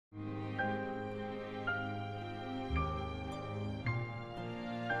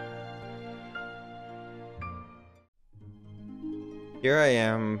Here I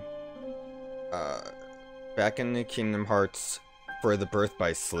am, back in the Kingdom Hearts for the Birth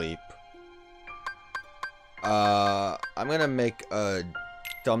by Sleep. I'm gonna make a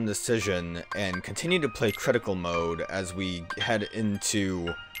dumb decision and continue to play critical mode as we head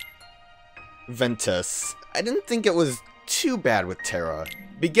into Ventus. I didn't think it was too bad with Terra.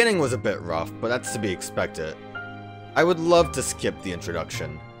 Beginning was a bit rough, but that's to be expected. I would love to skip the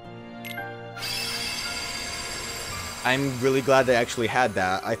introduction. I'm really glad they actually had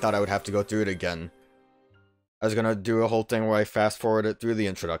that. I thought I would have to go through it again. I was gonna do a whole thing where I fast forward it through the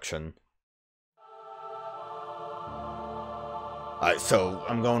introduction. Alright, so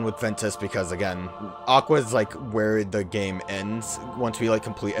I'm going with Ventus because, again, Aqua's like where the game ends. Once we like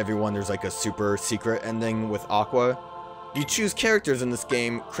complete everyone, there's like a super secret ending with Aqua. You choose characters in this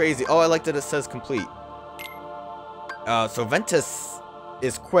game, crazy. Oh, I like that it says complete. So Ventus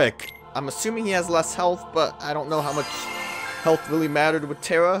is quick. I'm assuming he has less health, but I don't know how much health really mattered with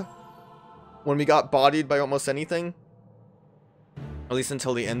Terra when we got bodied by almost anything. At least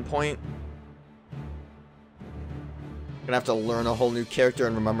until the end point. Gonna have to learn a whole new character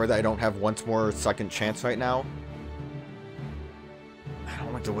and remember that I don't have once more second chance right now. I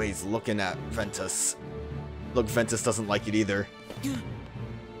don't like the way he's looking at Ventus. Look, Ventus doesn't like it either.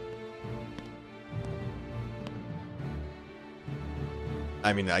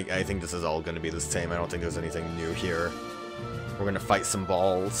 I mean, I think this is all going to be the same. I don't think there's anything new here. We're going to fight some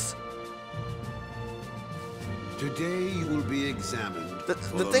balls. Today you will be examined.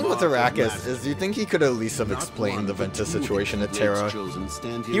 The thing with Arrakis is you think he could at least have explained the Ventus situation to Terra.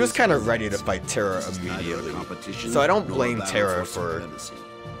 He was kind of ready to fight Terra immediately. So I don't blame Terra for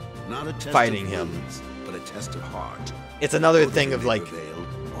fighting him. But a test of heart. It's another thing of like,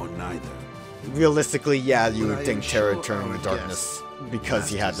 realistically, yeah, you would think Terra turning to darkness because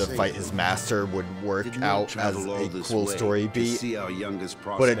he had to fight his master would work out as a cool story beat,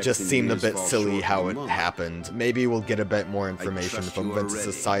 but it just seemed a bit silly how it happened. Maybe we'll get a bit more information from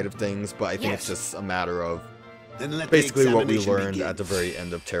Ventus' side of things, but I think it's just a matter of basically what we learned at the very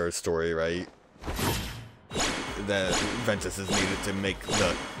end of Terra's story, right? That Ventus is needed to make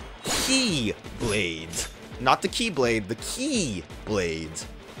the key blades. Not the keyblade, the key blades.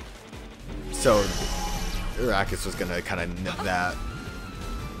 So Arrakis was gonna kind of nip that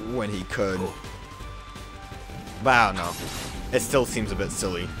when he could. But I don't know. It still seems a bit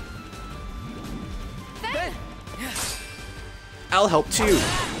silly. Ben! I'll help too.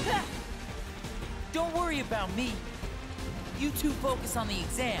 Don't worry about me. You two focus on the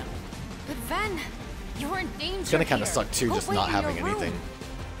exam. But Ven, you're in danger. It's gonna kind of here. suck too, Go just wait not in your having room. anything.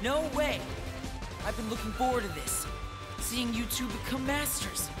 No way. I've been looking forward to this. Seeing you two become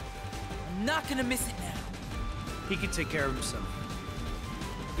masters. I'm not gonna miss it now. He can take care of himself.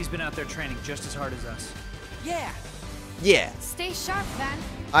 He's been out there training just as hard as us. Yeah. Yeah, Stay sharp, Ven.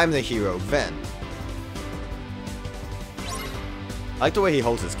 I'm the hero, Ven. I like the way he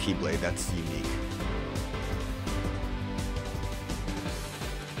holds his keyblade, that's unique.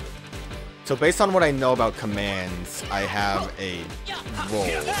 So based on what I know about commands, I have a roll.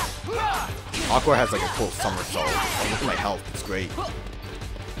 Aqua has like a cool somersault. Oh, look at my health, it's great.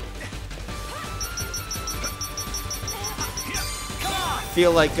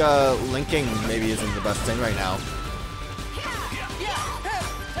 Feel like linking maybe isn't the best thing right now.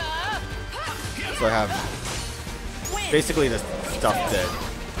 So I have basically the stuff that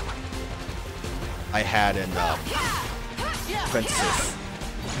I had in Princess.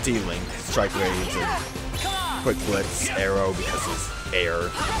 D-Link, Strike Raids, and Quick Blitz, Arrow because it's air.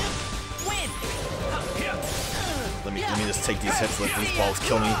 Let me just take these hits, let these balls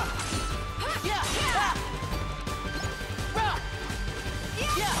kill me.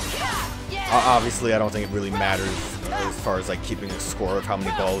 Obviously, I don't think it really matters as far as like keeping a score of how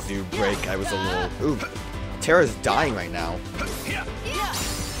many balls you break. I was a little... Ooh, Terra's dying right now.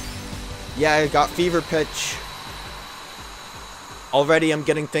 Yeah, I got Fever Pitch. Already I'm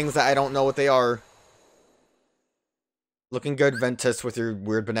getting things that I don't know what they are. Looking good, Ventus, with your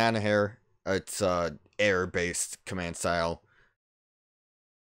weird banana hair. It's air-based command style.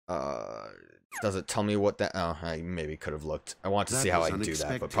 Does it tell me what that... Oh, I maybe could have looked. I want to see how I do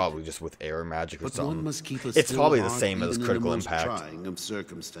that, but probably just with air magic or something. It's probably the same as Critical Impact.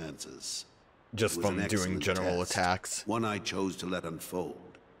 Just from doing general attacks. One I chose to let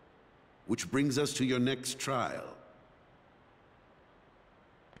unfold. Which brings us to your next trial.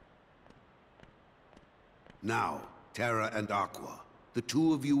 Now, Terra and Aqua, the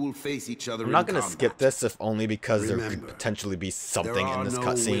two of you will face each other. I'm not going to skip this, if only because there could potentially be something in this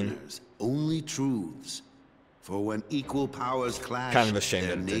cutscene. Only truths. For when equal powers clash, Kind of ashamed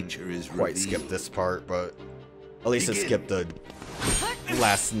that I didn't quite skip this part, but At least it skipped the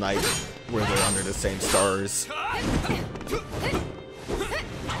last night where they're under the same stars.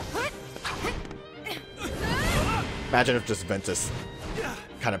 Imagine if just Ventus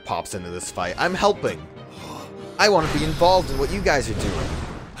kind of pops into this fight. I'm helping. I want to be involved in what you guys are doing.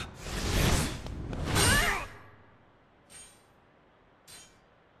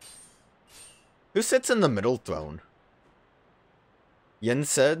 Who sits in the middle throne? Yin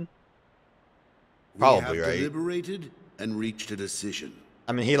said? Probably, we have right? deliberated and reached a decision.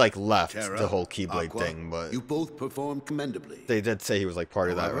 I mean, he like left Terra, the whole Keyblade Aqua, thing, but you both performed commendably. they did say he was like part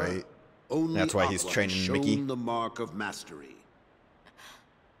of that, However, right? Only That's why he's Aqua training has Mickey. shown the mark of mastery.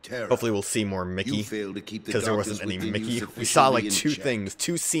 Terra, Hopefully we'll see more Mickey, you failed to keep the because there darkness wasn't any within you Mickey. We saw like sufficiently in two check. things,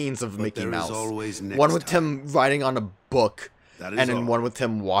 two scenes of But Mickey there is Mouse. always next One with time. him writing on a book, That is and then all. one with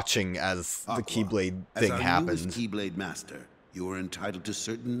him watching as the Aqua, Keyblade as thing our happens. newest Keyblade master, you are entitled to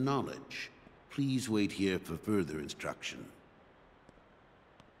certain knowledge. Please wait here for further instruction.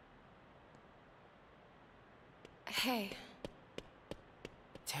 Hey.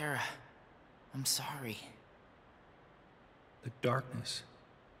 Terra, I'm sorry. The darkness.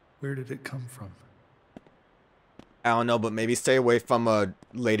 Where did it come from? I don't know, but maybe stay away from a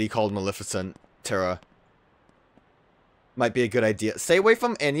lady called Maleficent, Terra. Might be a good idea. Stay away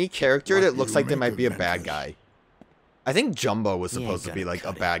from any character What that do looks you like they make might be a of bad Ventus? guy. I think Jumbo was He ain't supposed to be gonna like a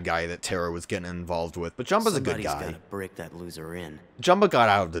cut it. bad guy that Terra was getting involved with, but Jumbo's a good Somebody's guy. gotta break that loser in. Jumbo got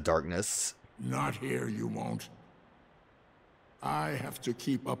out of the darkness. Not here, you won't. I have to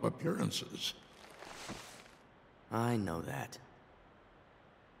keep up appearances. I know that.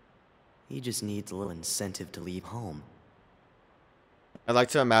 He just needs a little incentive to leave home. I'd like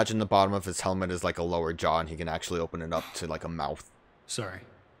to imagine the bottom of his helmet is like a lower jaw and he can actually open it up to like a mouth. Sorry.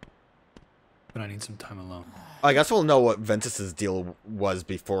 But I need some time alone. I guess we'll know what Ventus's deal was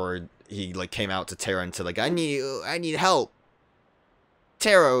before he like came out to Terra and said like, I need help.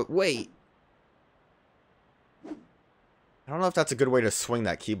 Terra, wait. I don't know if that's a good way to swing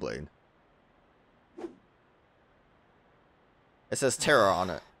that Keyblade. It says Terra on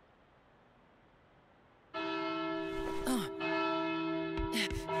it.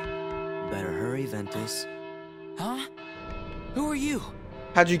 Better hurry, Ventus. Huh? Who are you?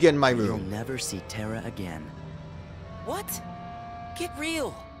 How'd you get in my You'll room? never see Terra again. What? Get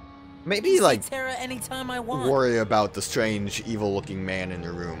real. Maybe like Terra anytime I want. worry about the strange, evil-looking man in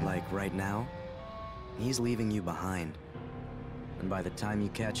your room. Like right now, he's leaving you behind. And by the time you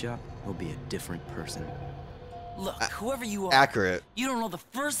catch up, he'll be a different person. Look, whoever you are, Accurate. you don't know the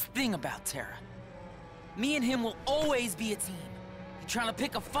first thing about Terra. Me and him will always be a team. You trying to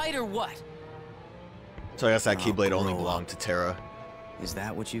pick a fight or what? So I guess that Oh, Keyblade only grow belonged to Terra. Is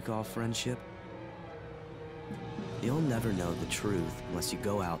that what you call friendship? You'll never know the truth unless you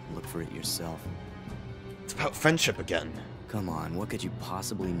go out and look for it yourself. It's about friendship again. Come on, what could you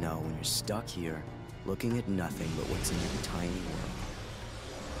possibly know when you're stuck here, looking at nothing but what's in your tiny world?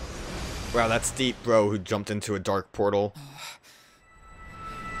 Wow, that's deep, bro, who jumped into a dark portal.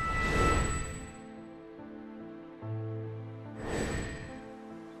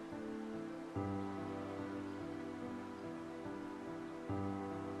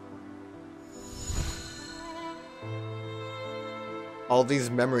 All these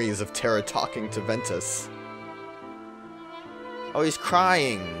memories of Terra talking to Ventus. Oh, he's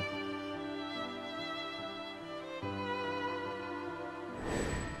crying.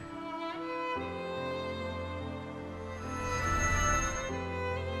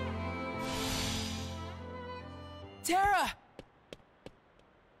 Terra!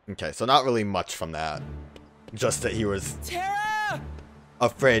 Okay, so not really much from that. Just that he was Terra!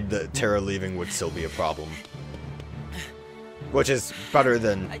 afraid that Terra leaving would still be a problem. Which is better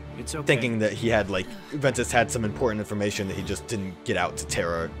than It's okay. thinking that he had, like, Ventus had some important information that he just didn't get out to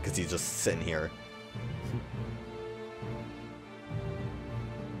Terra because he's just sitting here.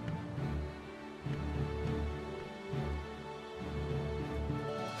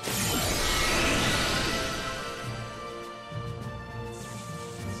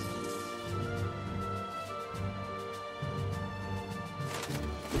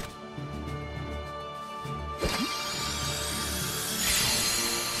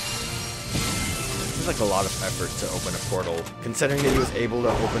 Seems like a lot of effort to open a portal, considering that he was able to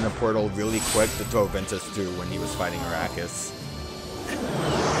open a portal really quick to throw Ventus through when he was fighting Arrakis.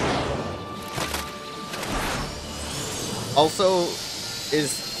 Also,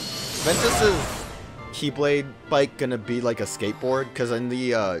 is Ventus's Keyblade bike gonna be like a skateboard? Because in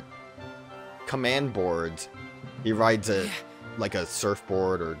the command board, he rides it like a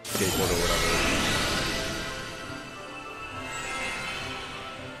surfboard or skateboard or whatever.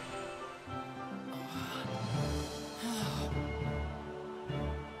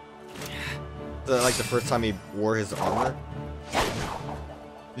 like the first time he wore his armor?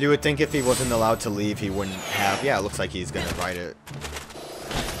 You would think if he wasn't allowed to leave, he wouldn't have. Yeah, it looks like he's gonna ride it.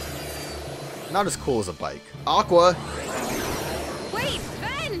 Not as cool as a bike. Aqua! Wait,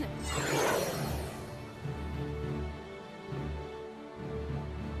 Ven!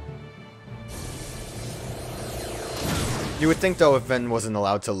 You would think, though, if Ven wasn't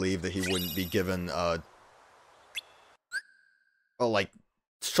allowed to leave, that he wouldn't be given a like,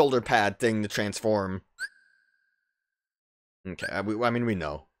 shoulder pad thing to transform. Okay, I mean, we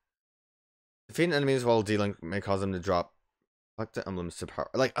know. Defeating enemies while dealing may cause them to drop. Collect the emblems to power.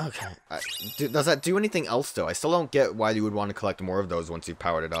 Like, okay. Does that do anything else, though? I still don't get why you would want to collect more of those once you've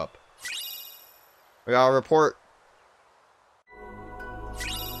powered it up. We got a report.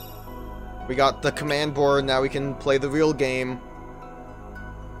 We got the command board, now we can play the real game.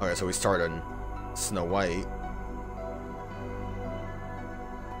 Okay, so we start on Snow White.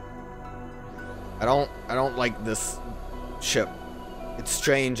 I don't like this ship. It's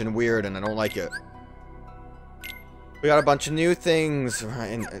strange and weird, and I don't like it. We got a bunch of new things,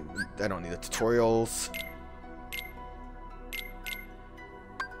 and I don't need the tutorials.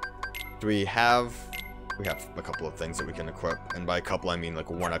 Do we have... We have a couple of things that we can equip, and by a couple I mean like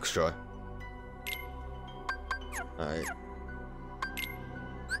one extra. Alright.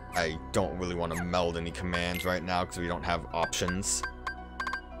 I don't really want to meld any commands right now because we don't have options.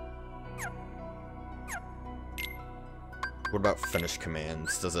 What about finish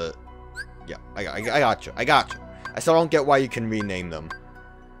commands? Does it... Yeah, I got you. I got you. I still don't get why you can rename them.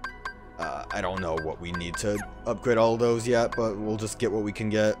 I don't know what we need to upgrade all those yet, but we'll just get what we can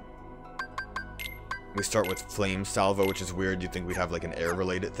get. We start with Flame Salvo, which is weird. You'd think we'd have like an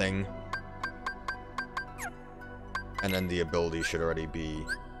air-related thing. And then the ability should already be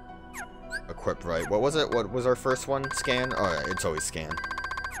equipped, right? What was it? What was our first one? Scan? Oh, yeah, it's always scan.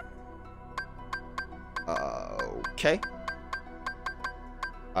 Okay.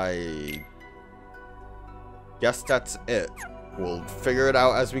 I guess that's it. We'll figure it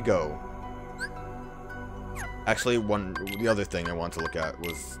out as we go. Actually, the other thing I wanted to look at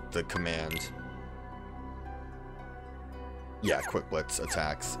was the command. Yeah, Quick Blitz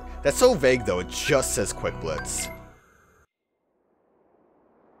attacks. That's so vague, though. It just says Quick Blitz.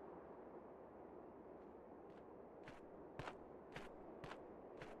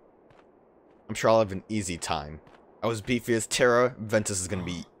 I'm sure I'll have an easy time. I was beefy as Terra. Ventus is going to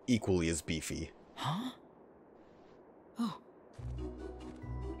be equally as beefy. Huh? Oh.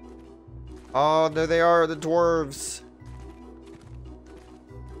 Oh, there they are, the dwarves.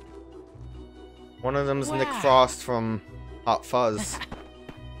 One of them is Nick Frost from Hot Fuzz.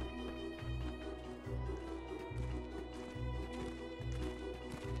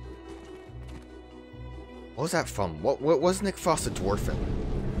 What was that from? What was Nick Frost a dwarf in?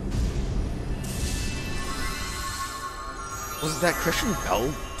 Was that Christian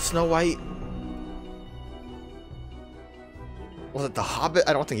Bell, Snow White? Was it The Hobbit?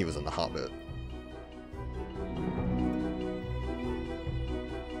 I don't think he was in The Hobbit.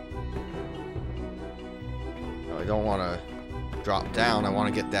 No, I don't want to drop down. I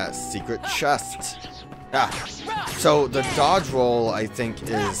want to get that secret chest. Ah. So the dodge roll, I think,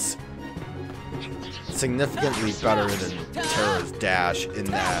 is significantly better than Terra's dash in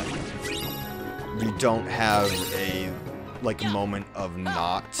that you don't have a like moment of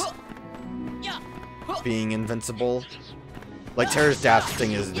not being invincible. Like Terra's dash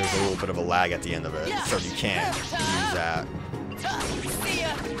thing is there's a little bit of a lag at the end of it, so you can't use that.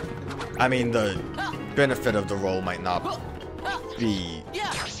 I mean, the benefit of the roll might not be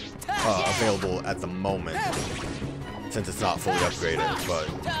available at the moment since it's not fully upgraded, but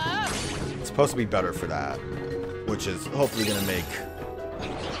it's supposed to be better for that, which is hopefully going to make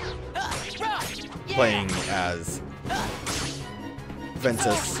playing as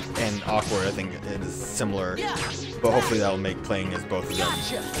Ventus and Awkward, I think it is similar, but hopefully that'll make playing as both of them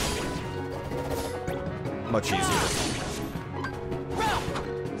much easier.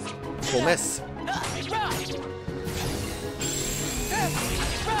 Cool miss.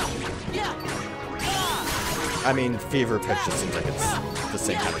 I mean, Fever Pitch just seems like it's the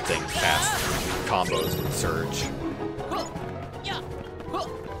same kind of thing. Fast combos with Surge.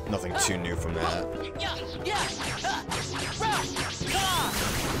 Nothing too new from that.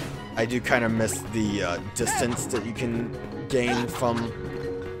 I do kind of miss the distance that you can gain from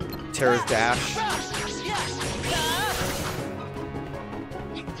Terra's dash.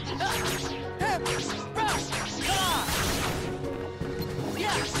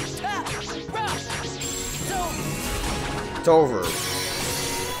 It's over.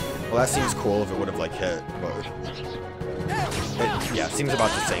 Well, that seems cool if it would have like hit, but Yeah, seems about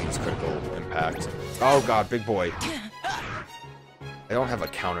the same as critical impact. Oh god, big boy. I don't have a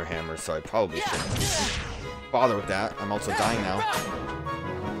counter hammer, so I probably shouldn't bother with that. I'm also dying now.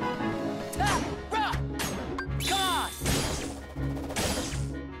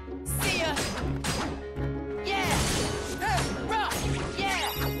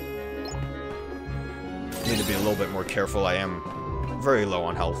 Need to be a little bit more careful. I am very low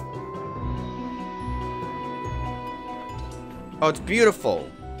on health. Oh, it's beautiful.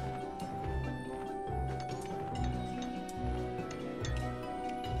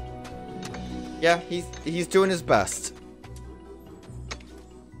 Yeah, he's doing his best.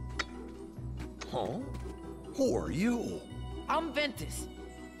 Huh? Who are you? I'm Ventus.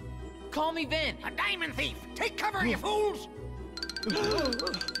 Call me Ven. A diamond thief! Take cover, you fools!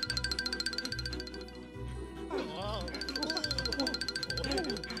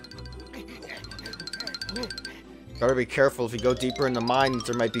 Gotta be careful. If you go deeper in the mines,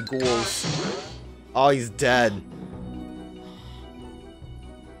 there might be ghouls. Oh, he's dead.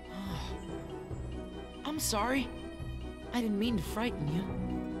 I'm sorry. I didn't mean to frighten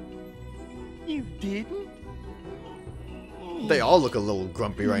you. You didn't? They all look a little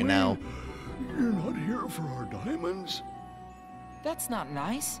grumpy right now. You're not here for our diamonds? That's not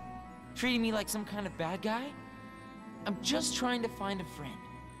nice. Treating me like some kind of bad guy? I'm just trying to find a friend.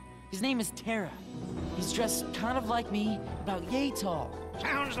 His name is Terra. He's dressed kind of like me, about yay tall.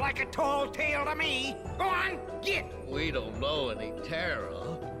 Sounds like a tall tale to me. Go on, get! We don't know any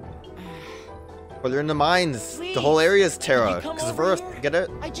Terra. But they're in the mines. Please, The whole area is can Terra. you come Because of over Earth. here? Get it?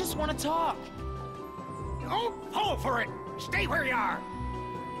 I just want to talk. Don't fall for it! Stay where you are!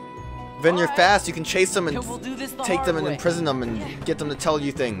 Ven, you're Alright. fast. You can chase them and Then we'll do this the take them hard and way. imprison them and get them to tell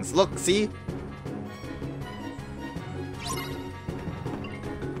you things. Look, see?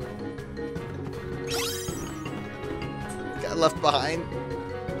 Got left behind.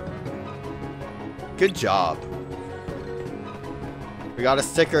 Good job. We got a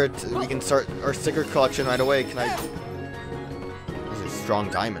sticker. We can start our sticker collection right away. Can I? These are strong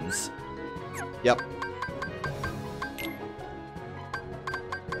diamonds. Yep.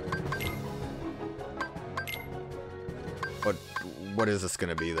 What is this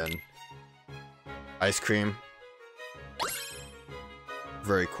gonna be then? Ice cream.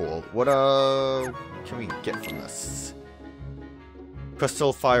 Very cool. What can we get from this?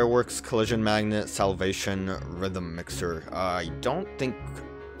 Crystal, fireworks, collision magnet, salvation, rhythm mixer. I don't think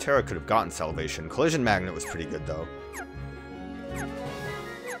Terra could have gotten salvation. Collision magnet was pretty good though.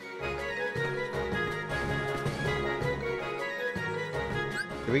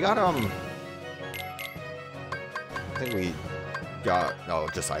 We got I think we got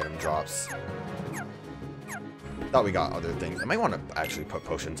just item drops. Thought we got other things. I might want to actually put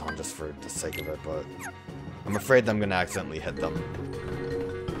potions on just for the sake of it, but I'm afraid that I'm gonna accidentally hit them.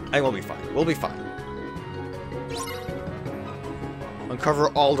 I will be fine. We'll be fine. Uncover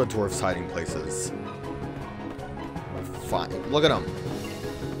all the dwarves' hiding places. Fine. Look at them.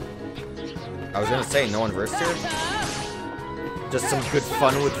 I was gonna say no one versed here. Just some good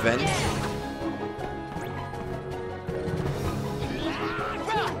fun with Ven.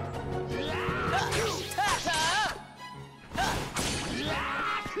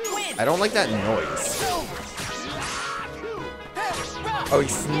 I don't like that noise. Oh,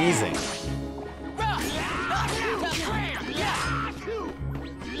 he's sneezing.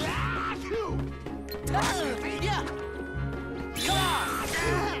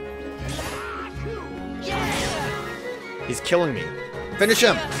 He's killing me. Finish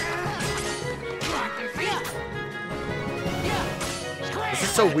him! This is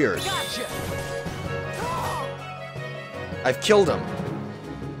so weird. I've killed him.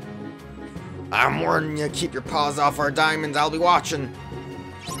 I'm warning you, keep your paws off our diamonds, I'll be watching.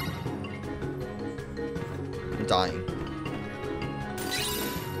 I'm dying.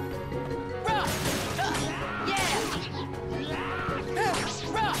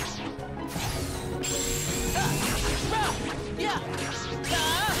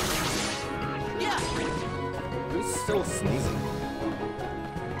 Who's still sneezing?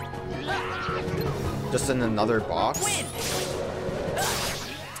 Just in another box?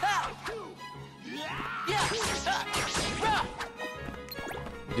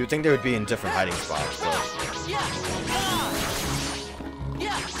 You'd think they would be in different hiding spots, but...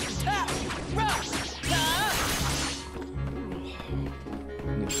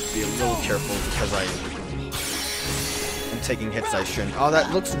 Need to be a little careful because I'm taking hits I shouldn't. Oh,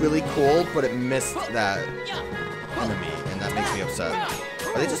 that looks really cool, but it missed that enemy, and that makes me upset.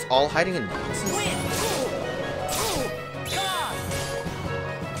 Are they just all hiding in boxes?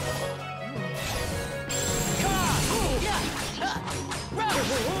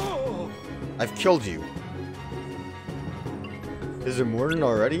 I've killed you. Is there more than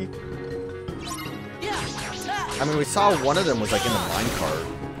already? I mean, we saw one of them was like in the minecart,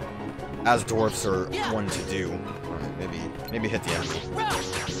 as dwarfs are one to do. Alright, maybe hit the enemy.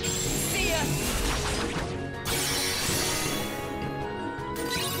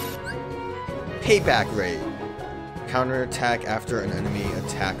 Payback raid. Counterattack after an enemy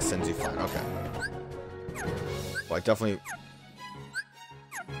attack sends you flying. Okay. Well, I definitely...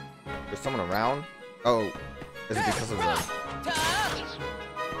 There's someone around? Oh, is it because of the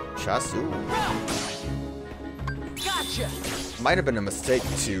chest? Ooh. Gotcha. Might have been a mistake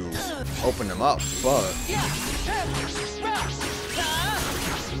to open them up, but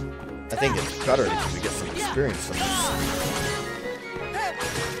I think it's better because we get some experience from this.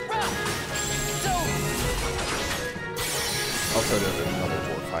 Also, there's another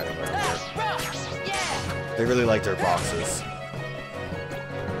dwarf hiding right here. They really like their boxes.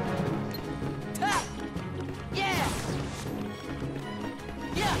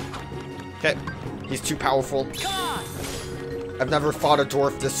 Okay, he's too powerful. I've never fought a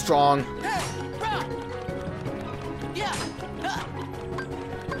dwarf this strong.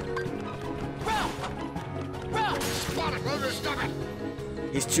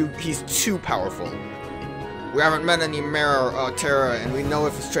 He's too powerful. We haven't met any Mare Terra, and we know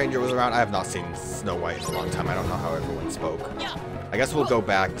if a stranger was around. I have not seen Snow White in a long time. I don't know how everyone spoke. I guess we'll go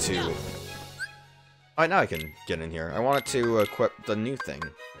back to... Alright, now I can get in here. I wanted to equip the new thing.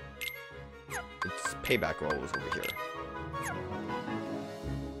 Its payback roll is over here.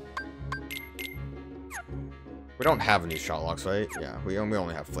 We don't have any shot locks, right? Yeah, we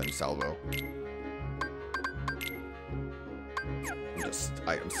only have flame salvo. Just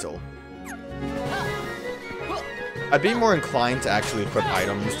items still. I'd be more inclined to actually equip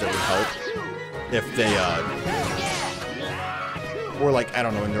items that would help if they were like, I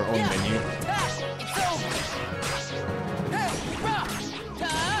don't know, in their own menu.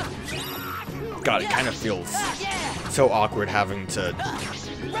 God, it kind of feels so awkward having to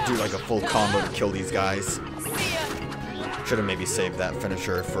do like a full combo to kill these guys. Should have maybe saved that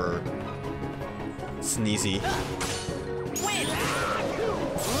finisher for Sneezy.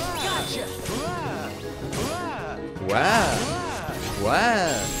 Wow.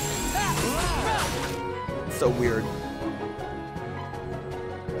 Wow. So weird.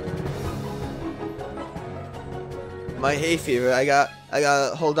 My hay fever, I got,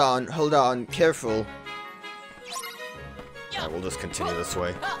 hold on, careful. Alright, we'll just continue this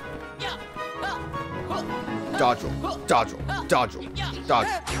way. Dodge roll, dodge roll, dodge roll, dodge.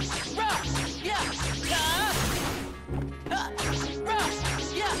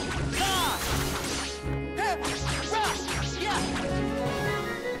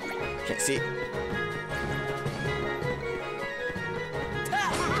 Can't see it.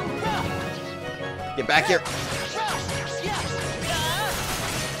 Get back here.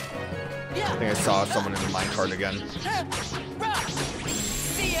 I think I saw someone in the minecart again.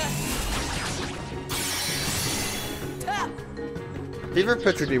 Fever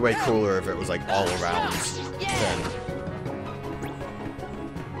Pitch would be way cooler if it was like all around then.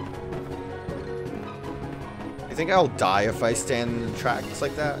 You think I'll die if I stand in the tracks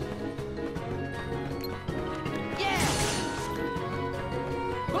like that?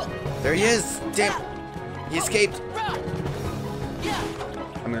 There he is! Damn! He escaped!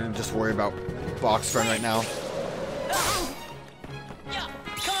 I'm gonna just worry about Box Friend right now.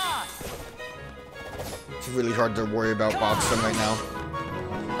 It's really hard to worry about Box Friend right now.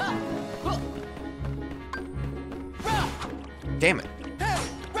 Damn it.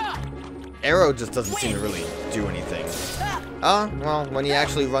 Arrow just doesn't seem to really do anything. Well, when he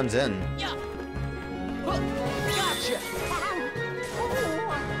actually runs in.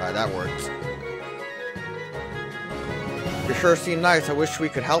 Alright, that worked. You sure seem nice. I wish we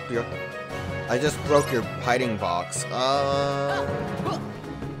could help you. I just broke your hiding box. I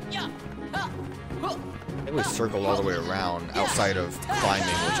think we circled all the way around outside of climbing,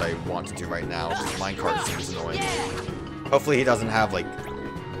 which I want to do right now because minecart seems annoying. Hopefully he doesn't have like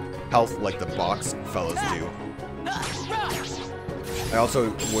health like the box fellas do. I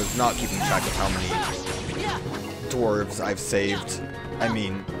also was not keeping track of how many dwarves I've saved. I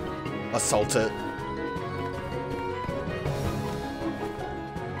mean, assaulted.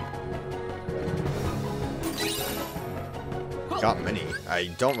 Got many. I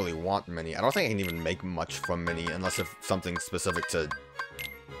don't really want many. I don't think I can even make much from many unless if something specific to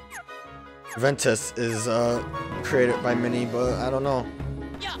Ventus is created by many, but I don't know.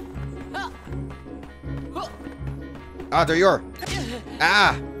 Ah, there you are.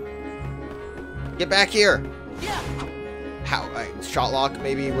 Ah! Get back here. How? Shot lock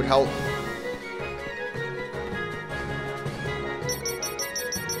maybe would help.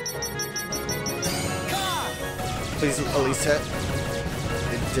 Please at least hit.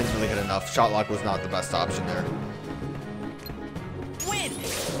 It didn't really hit enough. Shot lock was not the best option there. Win!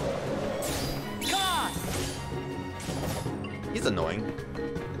 Come on! He's annoying.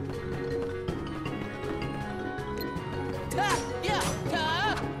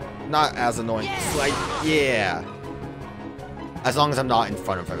 Not as annoying. It's like, yeah. As long as I'm not in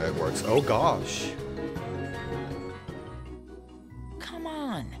front of him, it works. Oh gosh. Come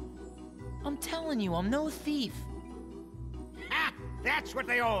on. I'm telling you, I'm no thief. Ha! That's what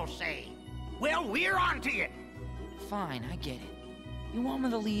they all say. Well, we're on to you. Fine, I get it. You want me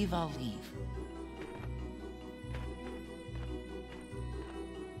to leave, I'll leave.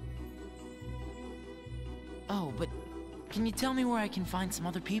 Oh, but can you tell me where I can find some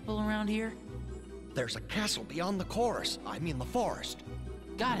other people around here? There's a castle beyond the chorus. I mean the forest.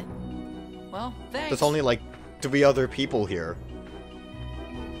 Got it. Well, thanks. There's only like 3 other people here.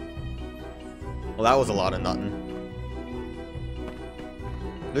 Well, that was a lot of nothing.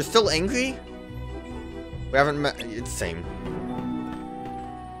 They're still angry? We haven't met. It's the same.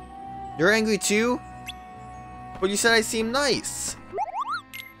 You're angry too? But you said I seem nice.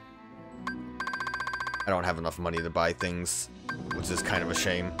 I don't have enough money to buy things, which is kind of a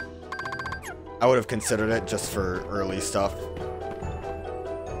shame. I would have considered it just for early stuff.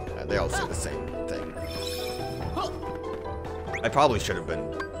 They all say the same thing. I probably should have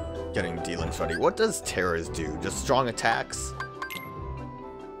been getting dealings ready. What does Terra's do? Just strong attacks?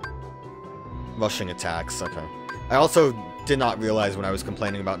 Rushing attacks, okay. I also did not realize when I was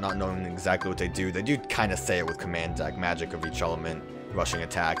complaining about not knowing exactly what they do kind of say it with command deck, magic of each element, rushing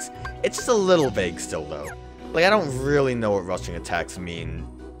attacks. It's just a little vague still though. Like I don't really know what rushing attacks mean.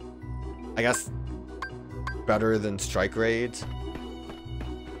 I guess better than strike raids?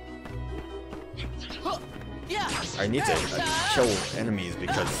 I need to kill enemies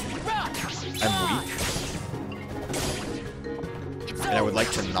because I'm weak. And I would like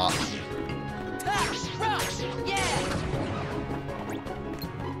to not be.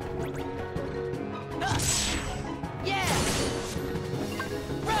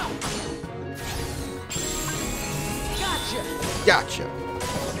 Gotcha!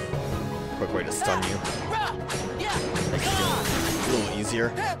 Quick way to stun you. Makes it a little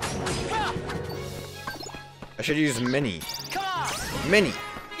easier. I should use Mini. Mini!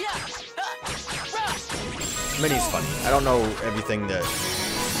 Mini's funny. I don't know everything that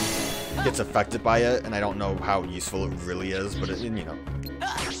gets affected by it, and I don't know how useful it really is, but you know.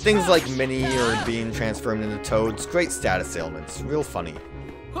 Things like Mini or being transformed into toads, great status ailments. Real funny.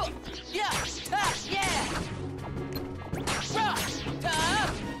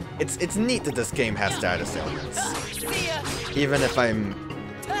 It's neat that this game has status ailments. Even if I'm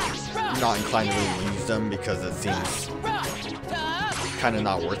not inclined to really use them because it seems kind of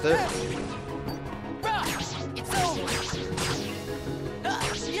not worth it.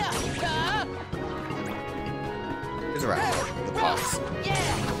 Here's around the pots.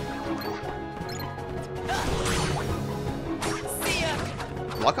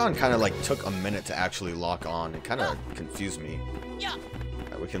 Lock on kind of like took a minute to actually lock on. It kind of confused me.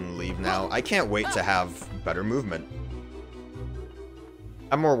 We can leave now. I can't wait to have better movement.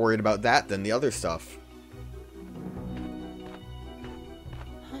 I'm more worried about that than the other stuff.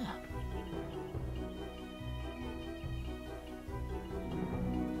 I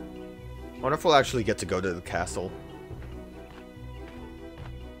wonder if we'll actually get to go to the castle.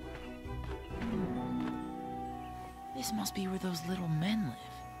 This must be where those little men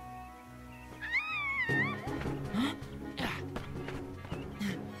live. Huh?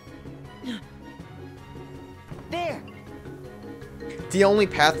 There! The only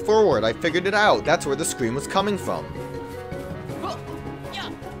path forward. I figured it out. That's where the scream was coming from.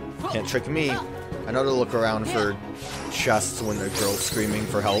 Can't trick me. I know to look around for chests when the girl's screaming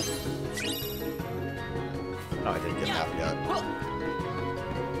for help. Oh, I didn't get that yet.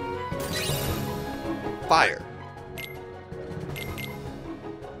 Fire!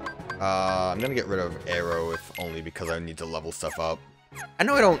 I'm gonna get rid of arrow, if only because I need to level stuff up. I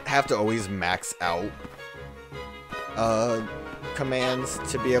know I don't have to always max out commands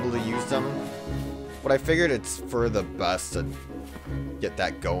to be able to use them, but I figured it's for the best to get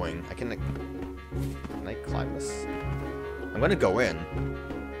that going. Can I climb this? I'm gonna go in.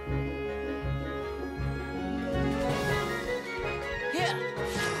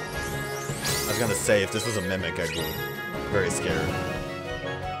 I was gonna say, if this was a mimic, I'd be very scared.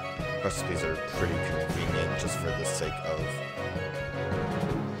 Recipes are pretty convenient just for the sake of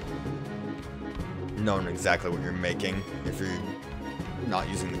knowing exactly what you're making if you're not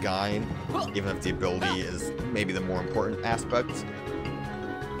using the guide, even if the ability is maybe the more important aspect.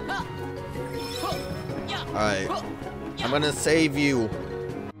 Alright. I'm gonna save you.